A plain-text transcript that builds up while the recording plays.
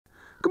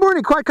Good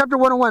morning, Quadcopter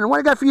 101. And what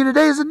I got for you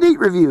today is a neat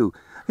review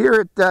here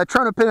at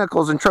Trona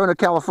Pinnacles in Trona,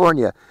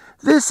 California.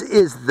 This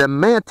is the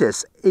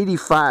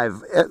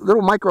Mantis85,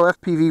 little micro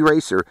FPV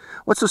racer.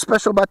 What's so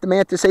special about the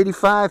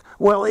Mantis85?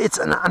 Well, it's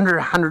an under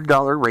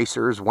 $100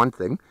 racer is one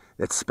thing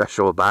that's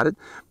special about it,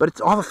 but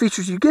it's all the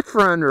features you get for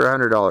under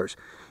 $100.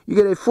 You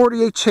get a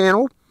 48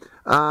 channel,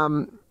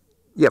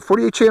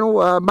 48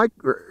 channel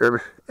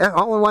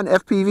all-in-one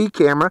FPV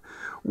camera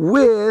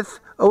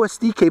with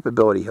OSD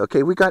capability.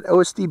 Okay, we got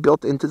OSD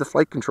built into the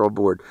flight control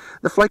board.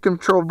 The flight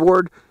control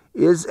board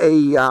is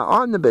a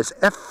Omnibus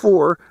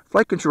F4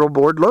 flight control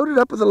board loaded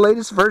up with the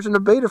latest version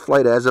of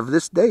Betaflight as of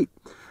this date.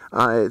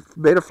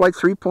 Betaflight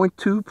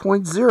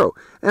 3.2.0,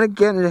 and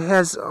again it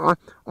has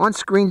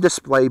on-screen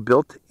display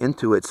built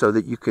into it so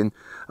that you can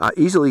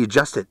easily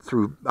adjust it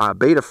through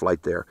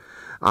Betaflight there.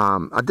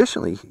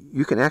 Additionally,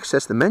 you can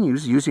access the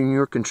menus using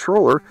your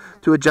controller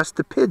to adjust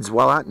the PIDS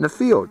while out in the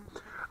field.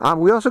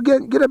 We also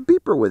get a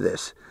beeper with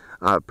this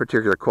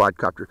particular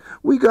quadcopter.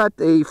 We got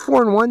a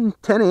 4-in-1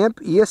 10 amp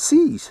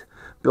ESCs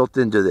built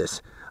into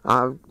this.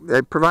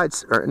 It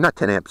provides, or not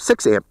 10 amp,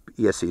 6 amp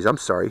ESCs, I'm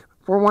sorry.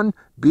 4-in-1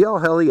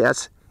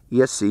 BL-Heli-S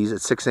ESCs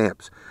at 6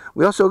 amps.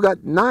 We also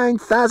got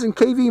 9,000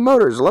 kV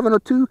motors,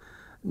 1102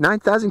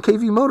 9,000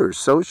 kV motors,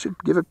 so it should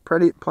give it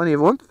plenty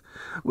of oomph.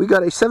 We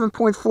got a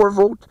 7.4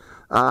 volt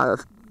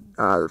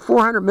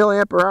 400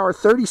 milliampere hour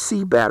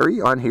 30C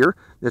battery on here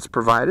that's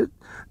provided.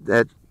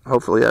 That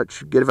hopefully that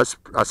should give us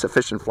a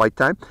sufficient flight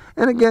time.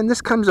 And again,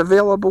 this comes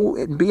available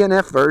in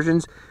BNF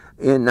versions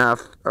in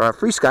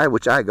Frsky,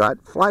 which I got,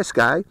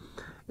 Flysky,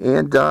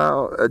 and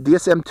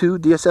DSM2,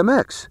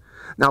 DSMX.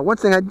 Now, one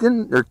thing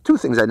there are two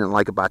things I didn't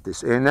like about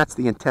this, and that's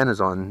the antennas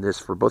on this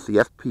for both the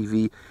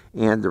FPV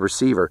and the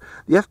receiver.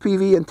 The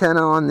FPV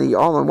antenna on the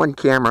all-in-one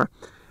camera,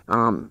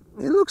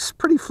 it looks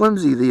pretty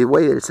flimsy the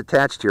way that it's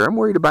attached here. I'm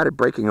worried about it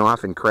breaking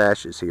off in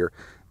crashes here.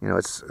 You know,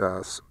 it's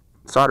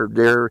soldered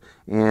there,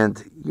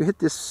 and you hit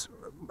this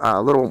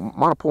little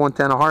monopole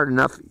antenna hard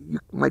enough, you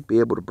might be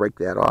able to break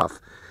that off.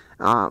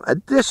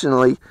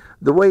 Additionally,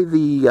 the way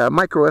the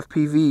micro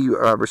FPV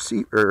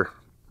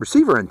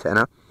receiver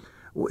antenna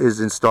is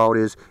installed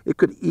is it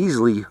could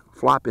easily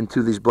flop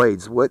into these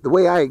blades. The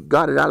way I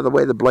got it out of the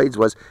way of the blades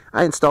was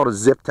I installed a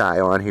zip tie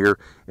on here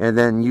and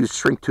then used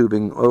shrink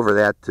tubing over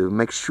that to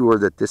make sure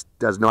that this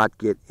does not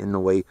get in the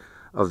way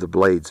of the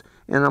blades.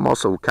 And I'm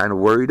also kind of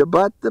worried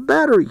about the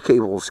battery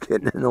cables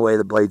getting in the way of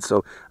the blades,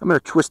 so I'm going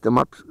to twist them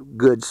up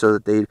good so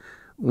that they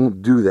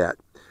won't do that.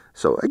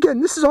 So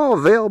again, this is all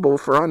available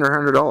for under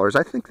 $100.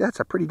 I think that's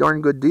a pretty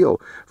darn good deal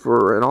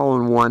for an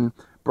all-in-one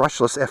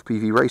brushless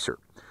FPV racer.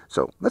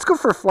 So let's go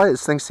for a flight of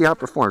this thing, see how it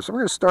performs. So we're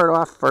going to start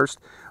off first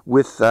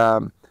with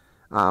line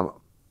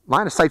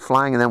of sight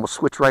flying, and then we'll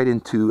switch right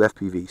into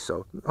FPV.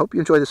 So hope you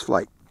enjoy this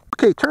flight.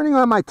 Okay, turning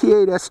on my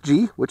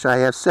T8SG, which I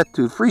have set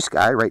to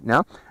Frsky right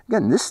now.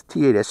 Again, this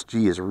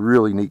T8SG is a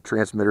really neat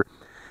transmitter.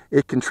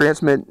 It can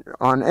transmit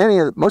on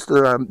most of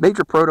the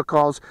major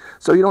protocols,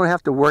 so you don't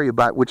have to worry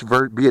about which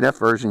BNF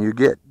version you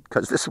get,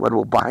 because this one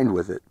will bind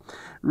with it.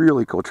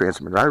 Really cool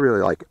transmitter. I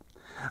really like it.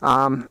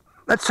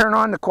 Let's turn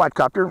on the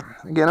quadcopter.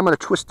 Again, I'm going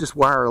to twist this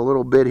wire a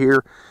little bit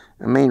here.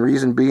 The main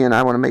reason being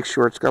I want to make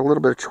sure it's got a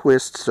little bit of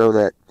twist so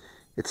that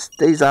it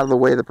stays out of the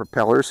way of the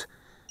propellers.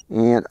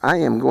 And I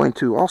am going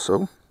to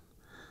also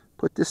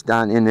put this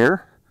down in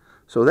there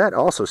so that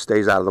also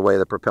stays out of the way of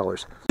the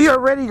propellers. We are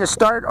ready to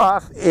start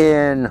off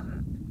in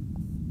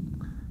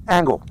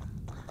angle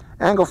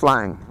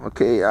flying.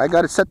 Okay, I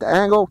got it set to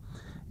angle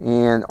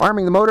and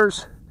arming the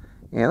motors,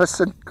 and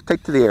let's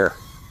take to the air.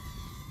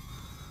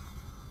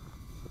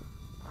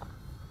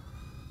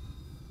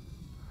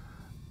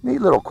 Neat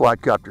little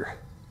quadcopter.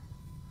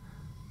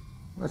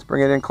 Let's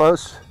bring it in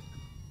close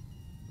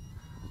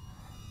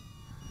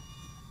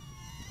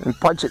and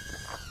punch it.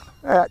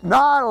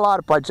 Not a lot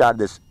of punch out of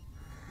this.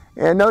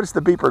 And notice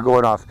the beeper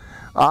going off.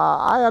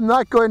 I am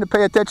not going to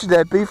pay attention to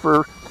that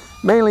beeper,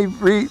 mainly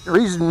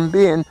reason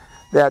being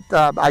that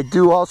I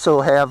do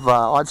also have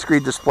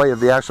on-screen display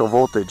of the actual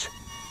voltage.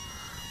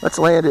 Let's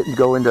land it and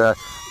go into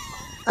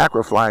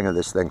acro flying of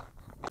this thing.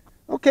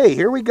 Okay,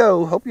 here we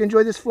go. Hope you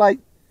enjoy this flight.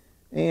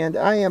 And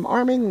I am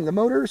arming the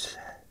motors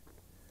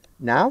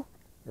now,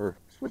 or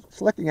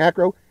selecting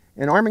acro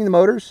and arming the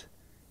motors.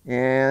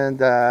 And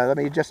let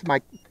me adjust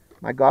my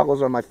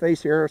goggles on my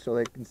face here so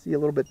they can see a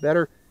little bit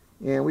better.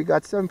 And we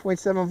got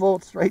 7.7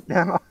 volts right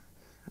now.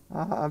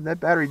 That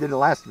battery didn't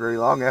last very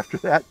long after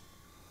that.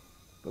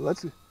 But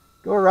let's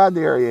go around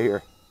the area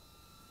here.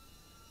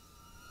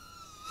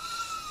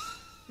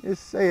 It's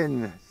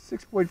saying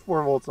 6.4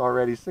 volts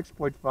already,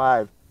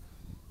 6.5,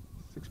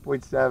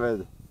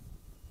 6.7.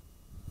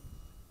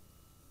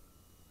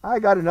 I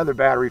got another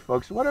battery,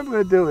 folks. What I'm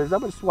going to do is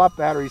I'm going to swap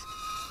batteries.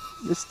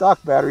 This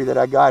stock battery that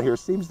I got here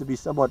seems to be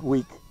somewhat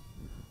weak.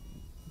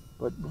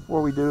 But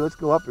before we do, let's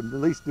go up and at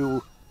least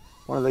do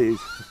one of these.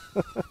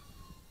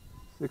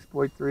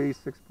 6.3,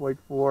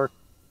 6.4.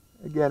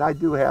 Again, I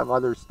do have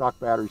other stock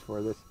batteries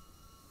for this.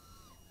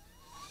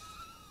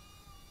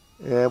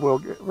 And we're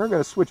going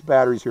to switch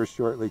batteries here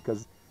shortly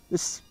because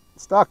this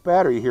stock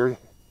battery here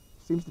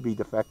seems to be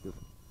defective.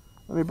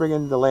 Let me bring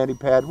in the landing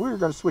pad. We're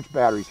going to switch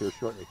batteries here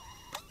shortly.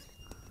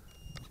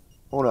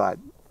 Hold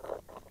on.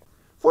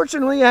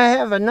 Fortunately, I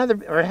have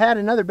had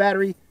another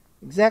battery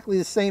exactly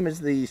the same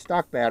as the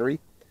stock battery.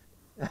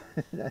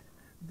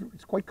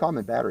 It's quite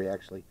common battery,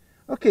 actually.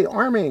 Okay,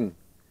 arming,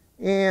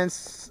 and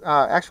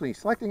actually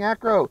selecting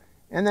acro,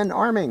 and then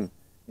arming,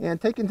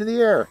 and taken to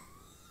the air.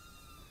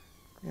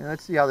 And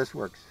let's see how this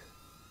works.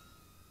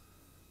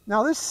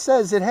 Now this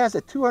says it has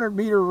a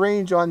 200-meter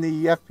range on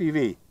the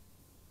FPV.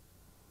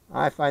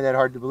 I find that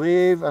hard to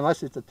believe,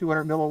 unless it's a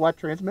 200 milliwatt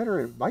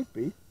transmitter. It might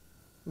be.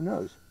 Who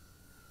knows?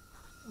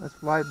 Let's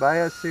fly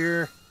by us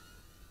here.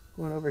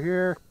 Going over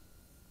here.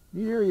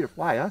 Neat area to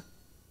fly, huh?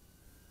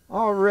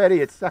 Already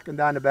it's sucking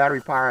down the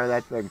battery power of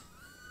that thing.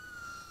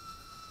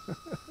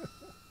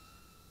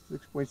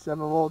 6.7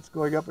 volts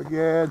going up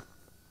again.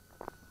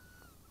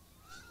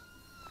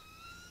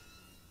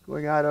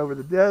 Going out over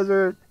the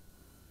desert.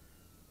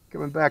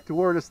 Coming back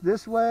toward us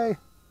this way.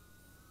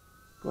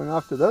 Going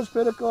off to those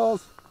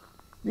pinnacles.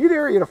 Neat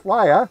area to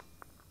fly, huh?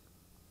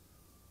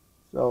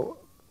 So,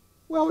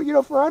 well, you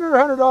know, for under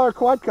 $100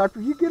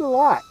 quadcopter, you get a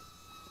lot.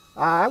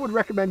 I would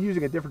recommend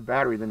using a different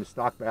battery than the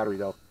stock battery,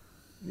 though.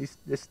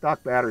 This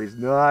stock battery is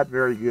not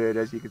very good,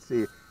 as you can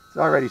see. It's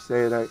already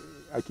saying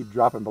I keep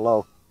dropping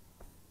below.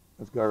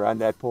 Let's go around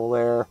that pole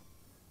there.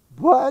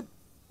 But,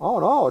 all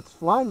in all, it's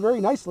flying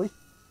very nicely.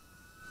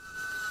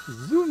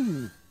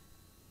 Zoom!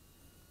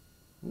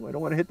 Ooh, I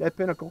don't want to hit that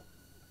pinnacle.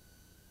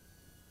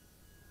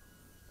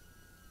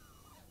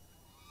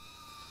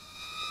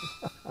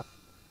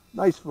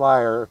 Nice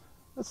flyer.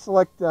 Let's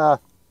select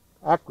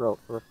acro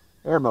or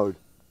air mode.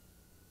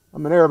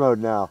 I'm in air mode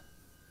now.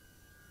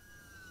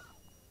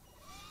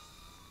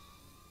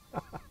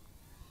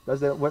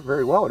 It went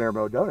very well in air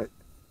mode, don't it?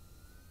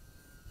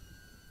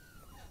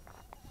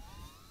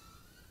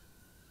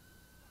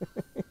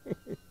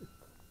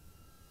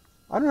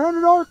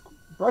 $100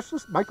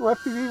 brushless micro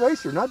FPV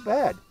racer, not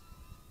bad.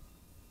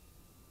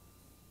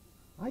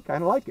 I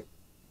kind of like it.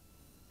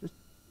 Just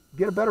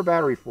get a better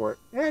battery for it.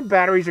 And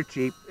batteries are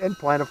cheap and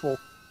plentiful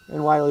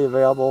and widely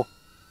available.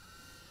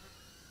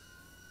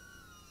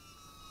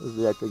 Listen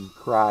to that thing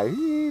cry.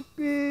 Beep,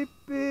 beep,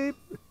 beep.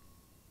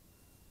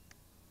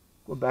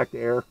 Going back to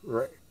air,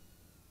 or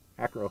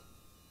acro.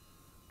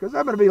 Because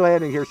I'm going to be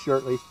landing here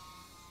shortly.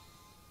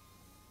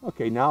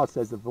 Okay, now it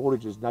says the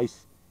voltage is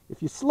nice.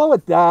 If you slow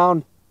it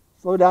down,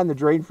 slow down the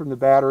drain from the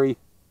battery,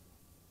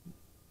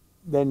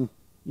 then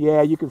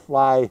yeah, you can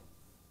fly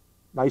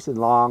nice and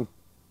long.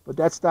 But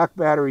that stock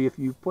battery, if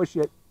you push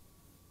it,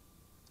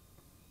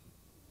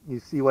 you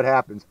see what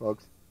happens,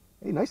 folks.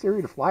 Hey, nice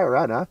area to fly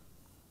around, huh?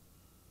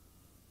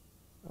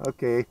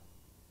 Okay.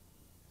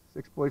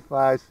 6.5,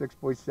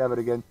 6.7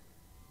 again.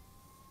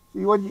 See,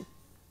 I'm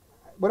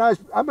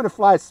going to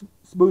fly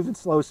smooth and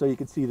slow so you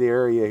can see the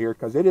area here,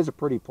 because it is a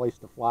pretty place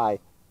to fly.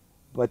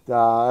 But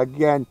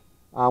again,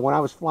 when I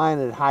was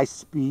flying at high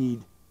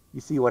speed, you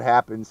see what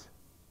happens.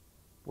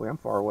 Boy, I'm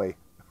far away.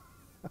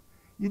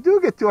 You do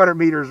get 200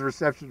 meters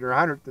reception, or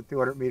 100 to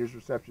 200 meters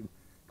reception,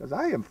 because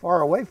I am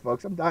far away,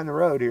 folks. I'm down the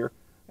road here.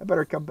 I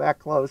better come back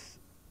close.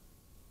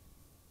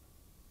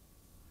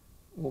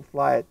 We'll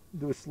fly it,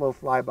 do a slow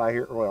flyby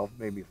here, or well,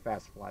 maybe a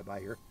fast flyby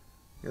here.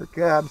 Here it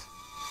comes.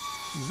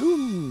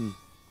 Zoom!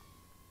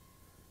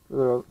 For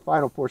the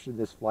final portion of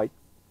this flight.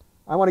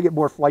 I want to get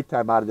more flight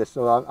time out of this,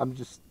 so I'm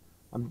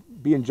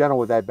being gentle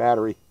with that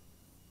battery.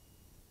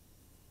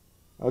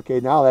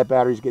 Okay, now that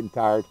battery's getting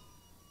tired.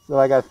 So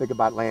I got to think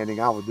about landing.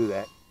 I will do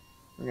that.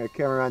 I'm going to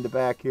come around the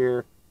back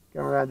here.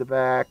 Come around the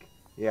back.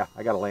 Yeah,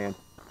 I got to land.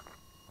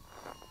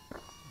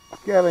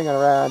 Coming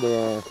around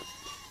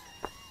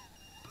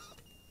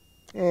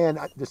and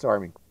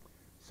disarming.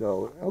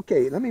 So,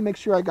 okay, let me make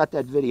sure I got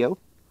that video.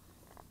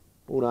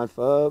 Hold on,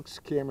 folks.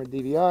 Camera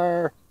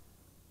DVR.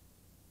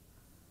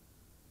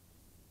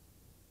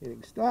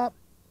 Hitting stop.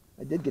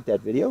 I did get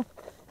that video.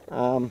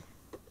 I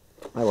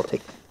will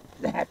take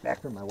the hat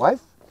back from my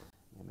wife.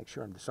 And make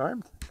sure I'm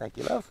disarmed. Thank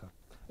you, love.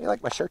 You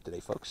like my shirt today,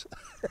 folks.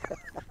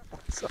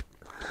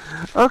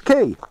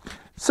 Okay,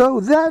 so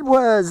that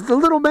was the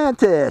little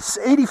Mantis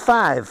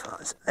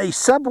 85, a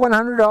sub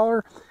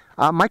 $100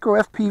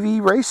 micro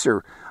FPV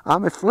racer.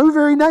 It flew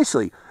very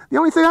nicely. The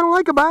only thing I don't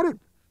like about it,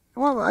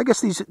 well, I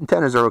guess these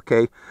antennas are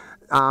okay,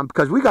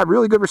 because we got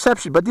really good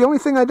reception, but the only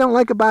thing I don't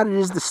like about it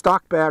is the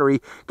stock battery.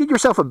 Get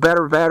yourself a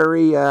better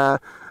battery, a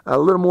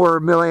little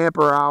more milliamp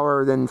per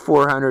hour than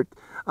 400,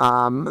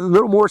 a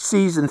little more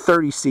C's than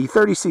 30C.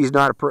 30C is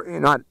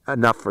not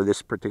enough for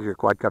this particular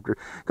quadcopter,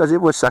 because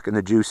it was sucking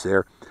the juice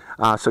there.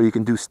 So you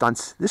can do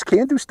stunts. This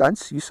can do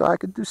stunts. You saw I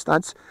could do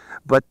stunts.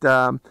 But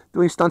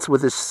doing stunts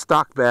with this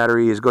stock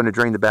battery is going to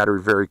drain the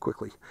battery very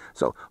quickly.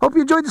 So hope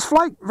you enjoyed this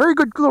flight. Very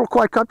good little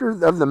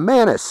quadcopter of the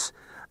Mantis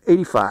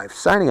 85.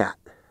 Signing out.